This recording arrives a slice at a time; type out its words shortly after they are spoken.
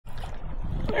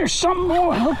There's something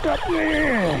more hooked up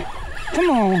there. Come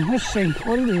on, let's see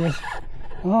what it is.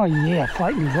 Oh yeah,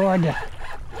 fighting good.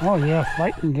 Oh yeah,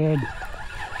 fighting good.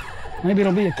 Maybe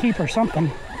it'll be a keep or something.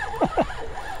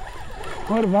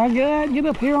 What have I got? Get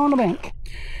up here on the bank.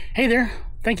 Hey there,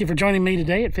 thank you for joining me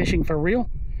today at Fishing for Real.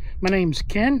 My name's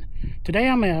Ken. Today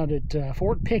I'm out at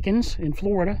Fort Pickens in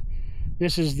Florida.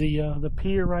 This is the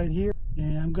pier right here,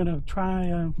 and I'm gonna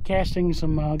try casting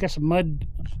some, I got some mud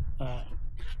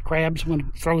crabs. I'm gonna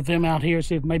throw them out here,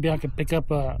 see if maybe I could pick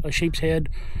up a sheep's head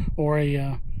or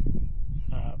a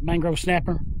mangrove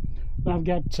snapper. I've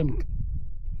got some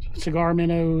cigar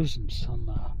minnows and some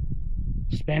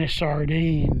Spanish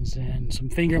sardines and some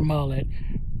finger mullet.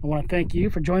 I want to thank you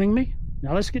for joining me.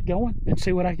 Now let's get going and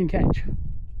see what I can catch.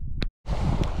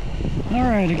 All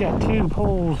right, I got two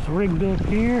poles rigged up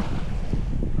here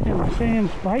and my sand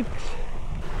spikes.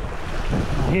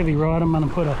 A heavy rod. I'm going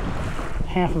to put a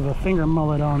half of a finger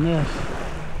mullet on this.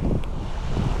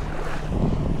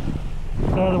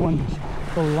 The other one's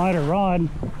a little lighter rod.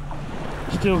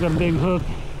 Still got a big hook.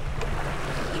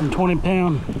 Some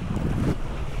 20-pound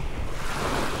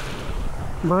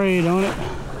braid on it.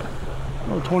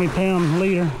 A little 20-pound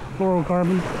leader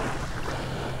fluorocarbon.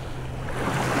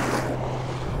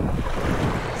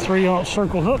 3/0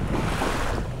 circle hook.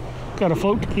 Got a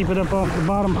float to keep it up off the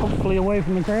bottom, hopefully away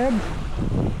from the crabs.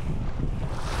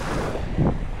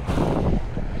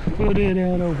 Put it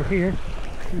out over here.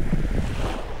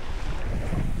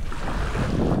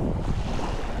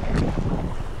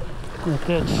 Let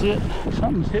that sit.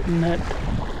 Something's hitting that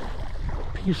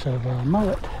piece of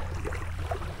mullet.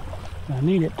 I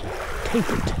need it. Take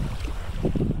it.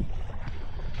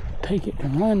 Take it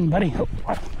and run, buddy. Oh,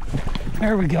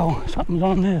 there we go. Something's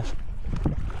on this.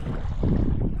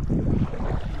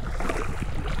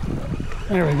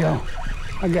 There we go.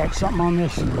 I got something on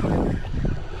this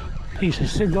piece of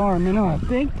cigar minnow, I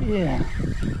think. Yeah.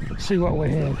 Let's see what we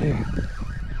have here.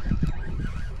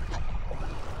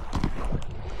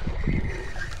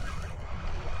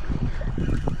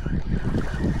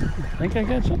 I think I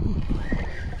got something.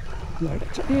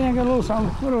 Yeah, I got a little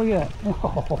something. What do we got?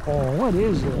 Oh, what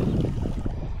is this?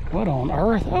 What on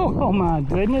earth? Oh my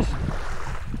goodness.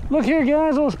 Look here,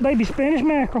 guys, little baby Spanish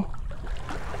mackerel.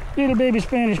 Little baby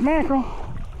Spanish mackerel.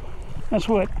 That's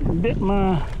what bit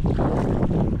my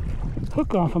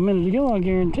hook off a minute ago, I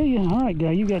guarantee you. All right,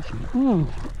 guy, you got some,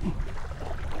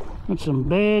 that's some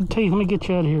bad teeth. Let me get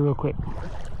you out of here real quick.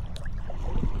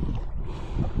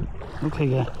 Okay,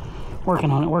 guy.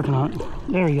 Working on it.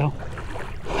 There you go.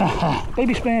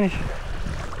 Baby Spanish.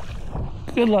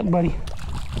 Good luck, buddy.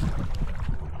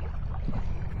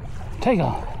 Take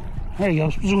off. There you go.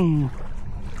 Zoom.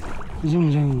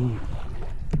 Zoom, zoom.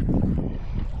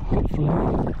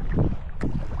 Hopefully.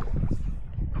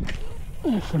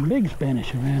 There's some big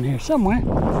Spanish around here somewhere.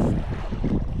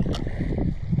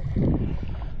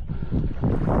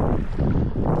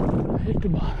 Hit the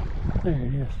bottom. There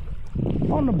it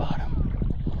is. On the bottom.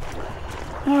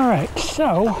 Alright,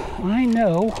 so I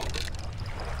know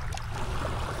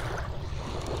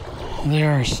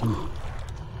there are some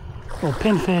little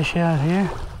pinfish out here.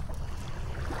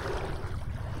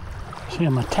 See,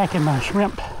 I'm attacking my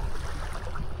shrimp.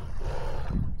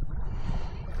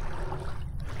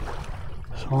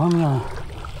 So I'm gonna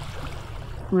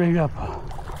rig up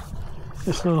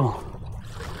this little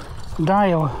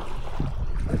Dio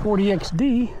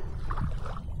 40XD.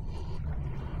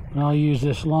 And I'll use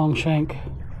this long shank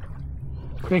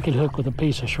cricket hook with a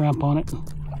piece of shrimp on it.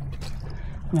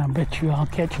 And I bet you I'll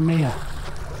catch me a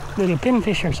little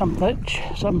pinfish or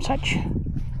something such.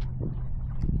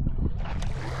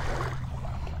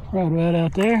 Right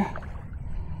out there.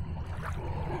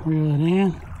 Reel it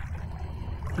in.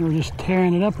 We were just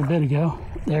tearing it up a bit ago.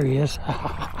 There he is.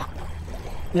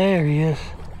 There he is.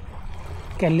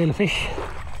 Got a little fish.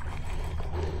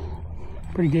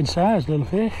 Pretty good sized little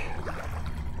fish.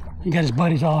 He got his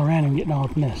buddies all around him getting all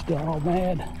messed up, all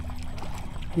mad.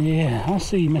 Yeah, I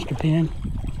see you, Mr. Pin.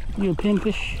 You a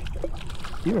pinfish?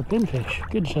 You're a pinfish.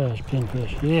 Good sized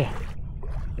pinfish, yeah.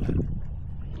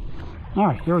 All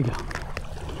right, here we go.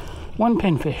 One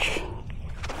pinfish.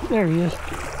 There he is.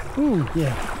 Ooh,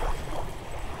 yeah.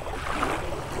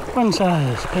 One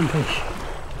size pinfish.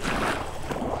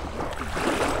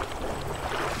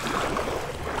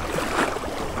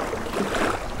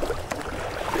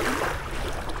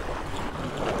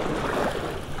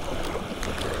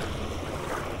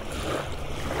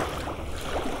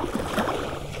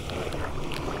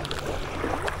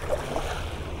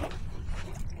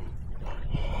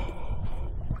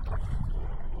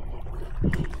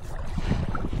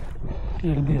 A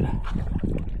little bit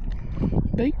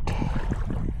of bait.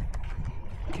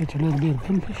 Catch a little bit of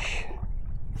pinfish.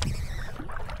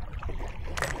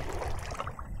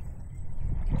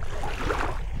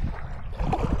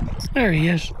 There he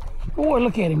is. Boy,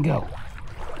 look at him go.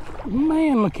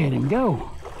 Man, look at him go.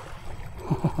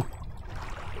 I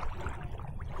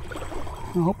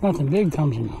hope nothing big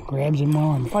comes and grabs him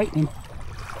while I'm fighting him.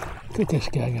 Look at this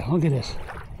guy go. Look at this.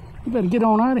 You better get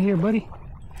on out of here, buddy.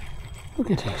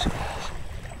 Look at these guys.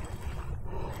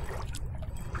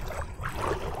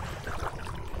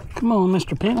 Come on,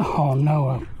 Mr. Penn. Oh, no.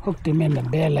 I hooked him in the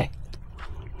belly.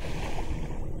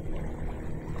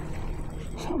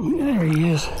 There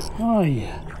he is. Oh,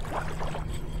 yeah.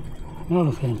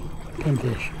 Another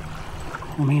pinfish.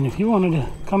 I mean, if you wanted to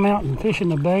come out and fish in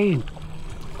the bay and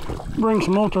bring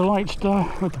some ultralight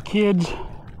stuff with the kids,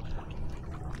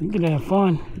 you could have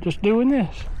fun just doing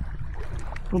this.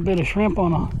 A little bit of shrimp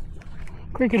on a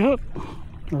cricket hook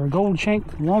or a gold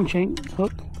shank, long shank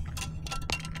hook.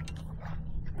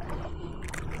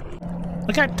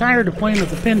 I got tired of playing with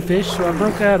the pinfish, so I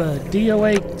broke out a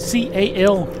DOA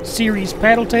CAL series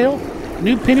paddle tail,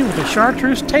 new penny with a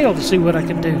chartreuse tail to see what I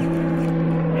could do.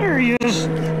 There he is.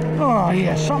 Oh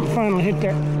yeah, something finally hit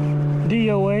that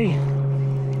DOA.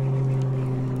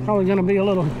 Probably gonna be a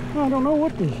little, I don't know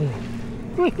what this is.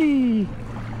 Whee!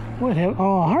 What hell?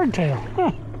 Oh, a hardtail.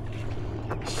 Huh.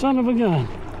 Son of a gun.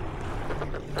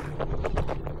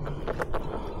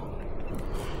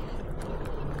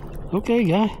 Okay,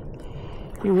 guy.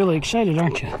 You're really excited,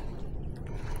 aren't you?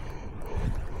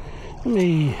 Let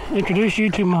me introduce you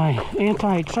to my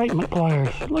anti-excitement pliers.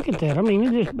 Look at that. I mean,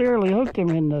 it just barely hooked him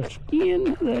in the skin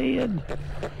of the head.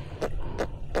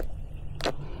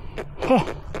 Huh.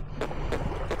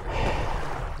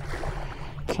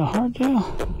 It's a hardtail.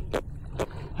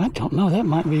 I don't know. That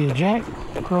might be a Jack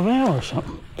Crevalle or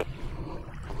something.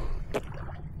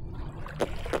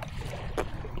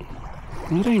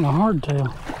 It ain't a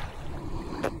hardtail.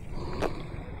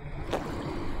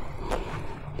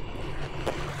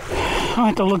 I'll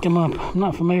have to look him up. I'm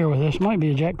not familiar with this. Might be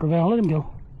a Jack Crevalle. Let him go.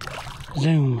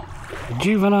 Zoom. A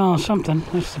juvenile something.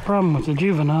 That's the problem with the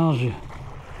juveniles. You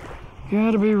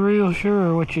gotta be real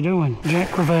sure what you're doing. Jack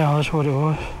Crevalle, that's what it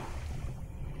was.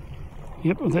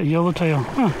 Yep, with that yellow tail.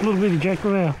 Huh, a little bitty Jack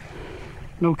Crevalle.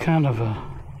 No kind of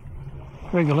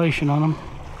regulation on them.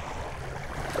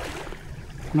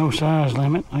 No size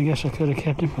limit. I guess I could have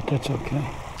kept him, but that's okay.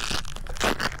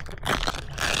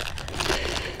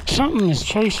 Something is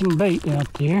chasing bait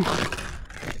out there.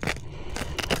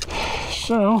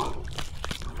 So,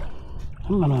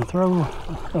 I'm gonna throw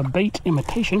a bait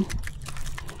imitation.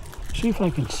 See if I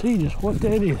can see just what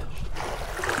that is.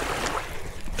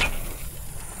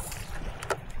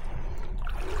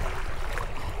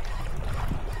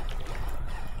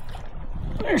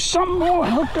 There's something more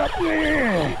hooked up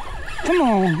there. Come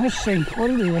on, let's see what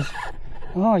it is.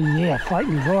 Oh yeah,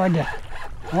 fighting good.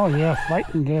 Oh yeah,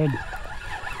 fighting good.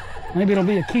 Maybe it'll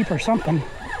be a keep or something.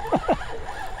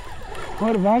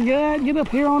 What have I got? Get up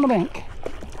here on the bank.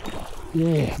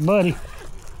 Yeah, buddy.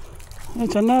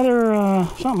 It's another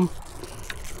something.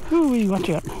 Ooh, watch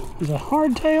out. It's a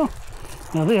hardtail.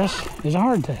 Now this is a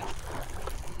hardtail.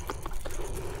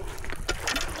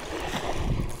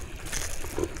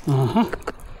 Uh-huh.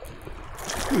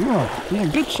 Oh, yeah,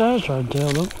 good size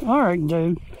hardtail though. All right,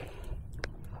 dude.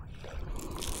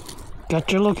 Got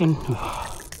you looking.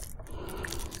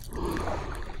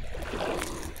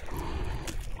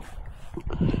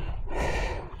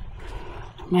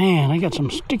 Man, they got some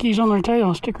stickies on their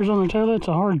tail, stickers on their tail. That's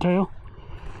a hardtail.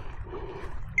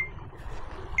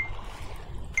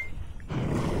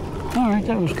 All right,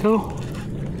 that was cool.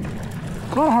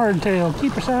 Caught a hardtail.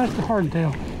 Keeper size to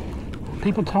hardtail.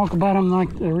 People talk about them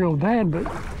like they're real bad, but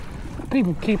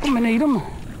people keep them and eat them.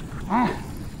 I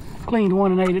cleaned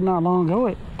one and ate it not long ago.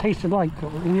 It tasted like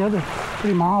any other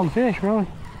pretty mild fish, really.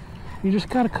 You just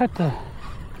got to cut the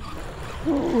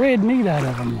red meat out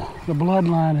of them, the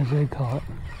bloodline as they call it.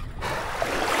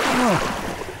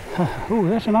 Oh, ooh,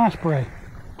 that's an osprey.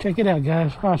 Check it out,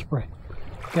 guys. Osprey.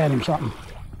 Got him something.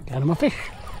 Got him a fish.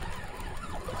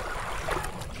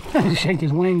 Shake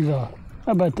his wings off.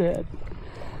 How about that?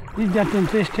 He's got them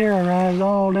fish terrorized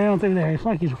all down through there. It's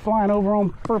like he's flying over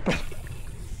on purpose.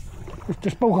 Just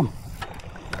to spook them.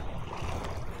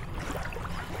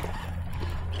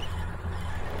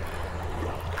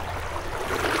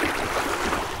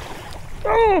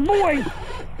 Oh boy!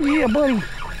 Yeah, buddy.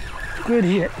 Good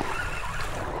hit.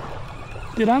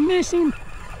 Did I miss him?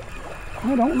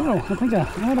 I don't know. I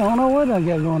don't know what I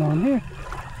got going on here.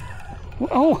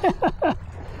 Oh,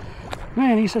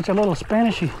 man, he's such a little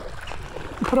Spanishy.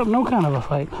 He put up no kind of a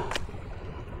fight.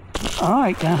 All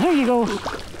right, now here you go.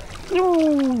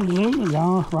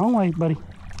 Oh, wrong way, buddy.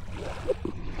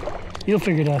 You'll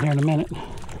figure it out here in a minute.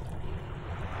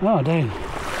 Oh, dude.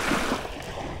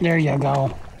 There you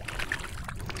go.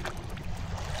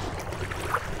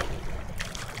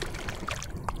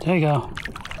 There you go.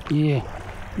 Yeah.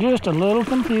 Just a little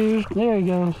confused. There he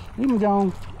goes. He was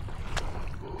gone.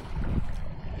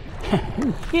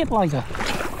 Hit like a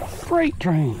freight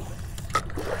train.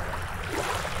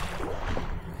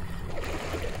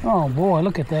 Oh boy,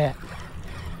 look at that.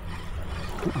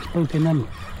 Spooking them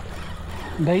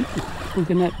bait.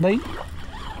 Spooking that bait.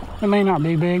 It may not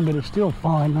be big, but it's still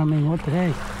fun. I mean, what the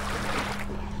heck?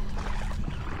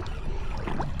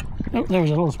 Oh, there was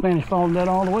a little Spanish followed that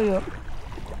all the way up.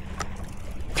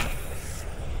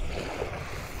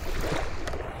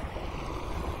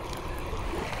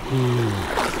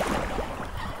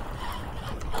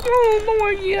 Oh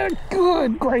boy, yeah,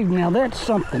 good gravy. Now that's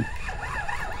something.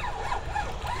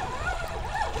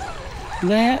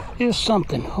 That is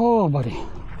something. Oh, buddy.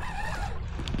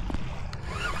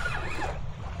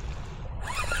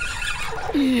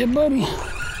 Yeah, buddy.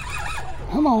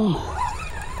 Come on.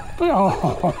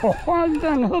 Oh, I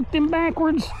done hooked him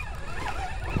backwards.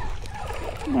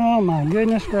 Oh my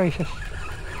goodness gracious.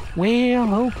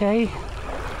 Well, okay.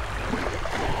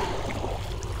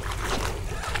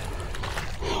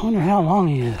 I wonder how long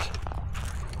he is.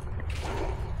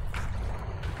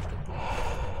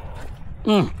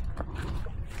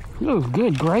 Oh,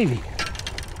 good gravy.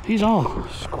 He's all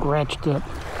scratched up.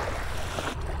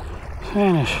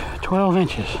 Finish, 12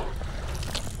 inches.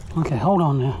 Okay, hold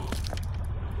on now.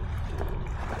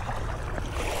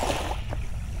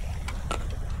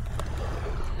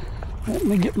 Let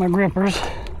me get my grippers.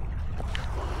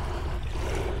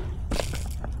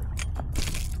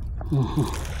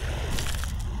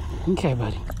 Okay,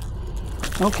 buddy.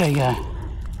 Okay, guy.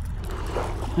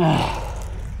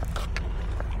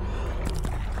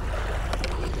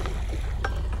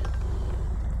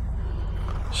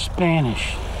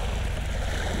 Spanish.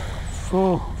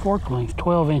 Full fork length,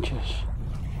 12 inches.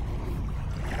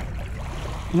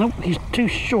 Nope, he's too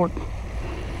short.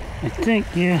 I think,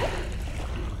 yeah.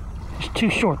 He's too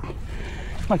short.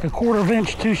 Like a quarter of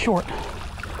inch too short.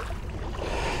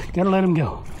 Gotta let him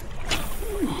go.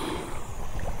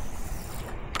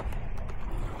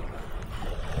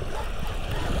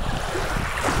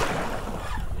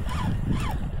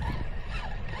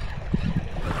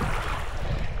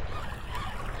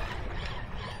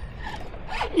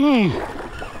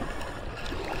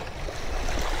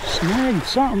 Snagged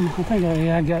something. I think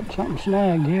I got something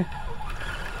snagged here.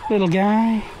 Little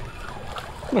guy.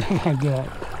 What have I got?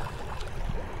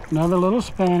 Another little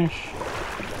Spanish.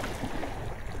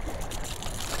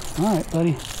 Alright,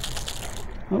 buddy.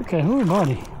 Okay, who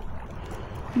buddy?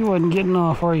 You wasn't getting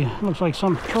off, are you? Looks like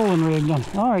some trolling rig done.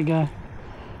 Alright, guy.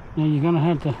 Now you're gonna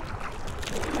have to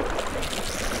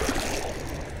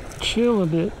chill a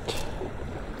bit.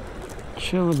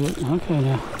 Chill a bit. Okay,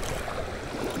 now.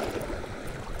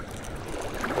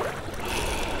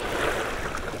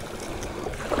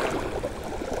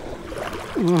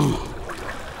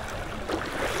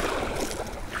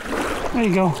 There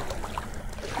you go.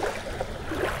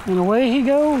 And away he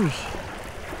goes.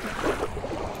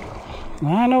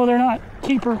 Now, I know they're not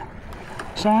keeper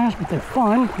size, but they're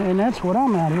fun, and that's what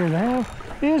I'm out here to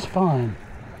have, is fun.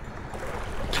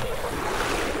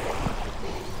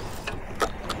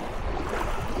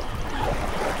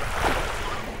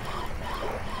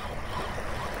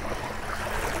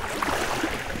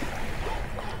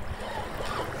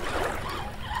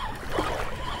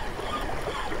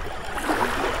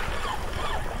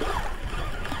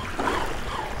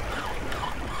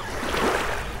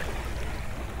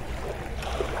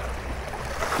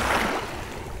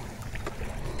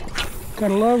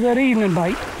 Gotta love that evening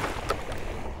bite.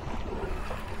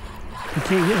 You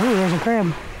can't get, ooh, there's a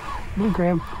crab, blue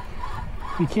crab.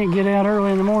 You can't get out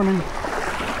early in the morning.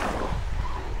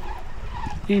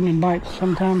 Evening bite's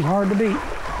sometimes hard to beat.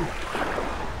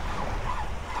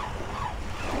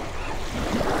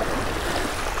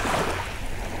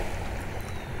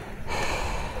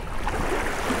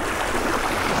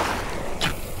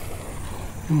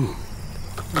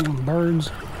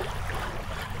 Birds.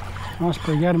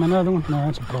 Osprey got him another one. No,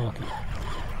 that's a pelican.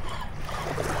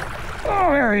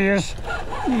 Oh, there he is.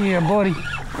 Yeah, buddy.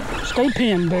 Stay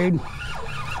pinned, dude.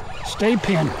 Stay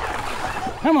pinned.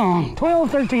 Come on. 12,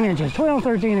 13 inches. 12,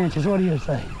 13 inches. What do you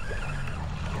say?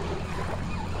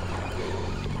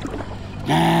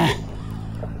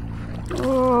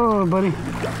 Oh, buddy.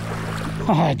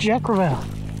 Oh, Jack Crevalle.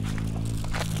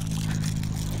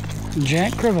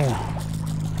 Jack Crevalle.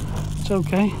 It's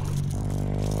okay.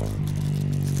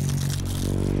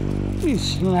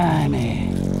 He's slimy.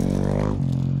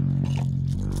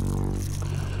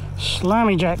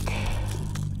 Slimy Jack.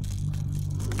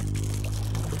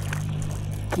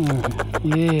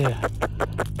 Yeah.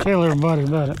 Tell everybody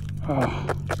about it.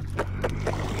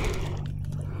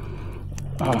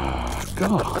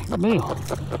 God, Bill.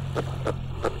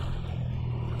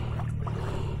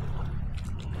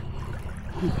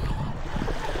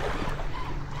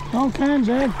 All kinds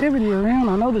of activity around.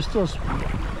 I know there's still,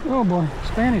 oh boy,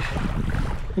 Spanish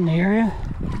in the area.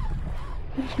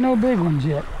 There's no big ones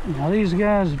yet. Now these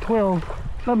guys are 12,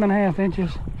 11.5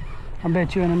 inches. I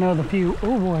bet you in another few,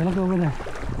 oh boy, look over there.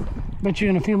 Bet you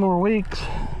in a few more weeks,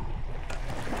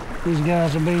 these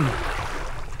guys will be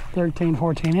 13,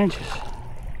 14 inches.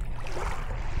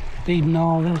 Feeding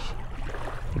all this,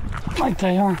 like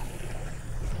they are.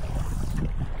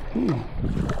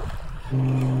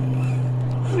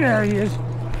 There he is.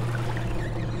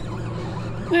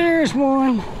 There's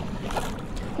one.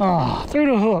 Oh, through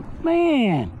the hook.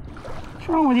 Man, what's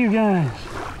wrong with you guys?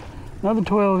 Another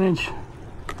 12-inch.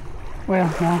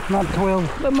 Well, no, not 12.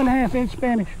 11.5-inch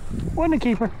Spanish. Wasn't a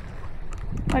keeper.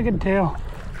 I could tell.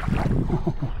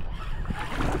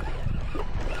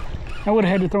 I would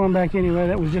have had to throw him back anyway.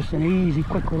 That was just an easy,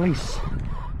 quick release.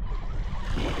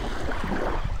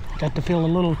 Got to feel a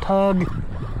little tug,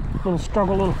 a little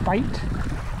struggle, a little fight.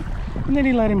 And then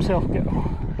he let himself go.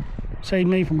 Saved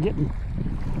me from getting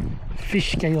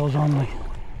fish scales on me.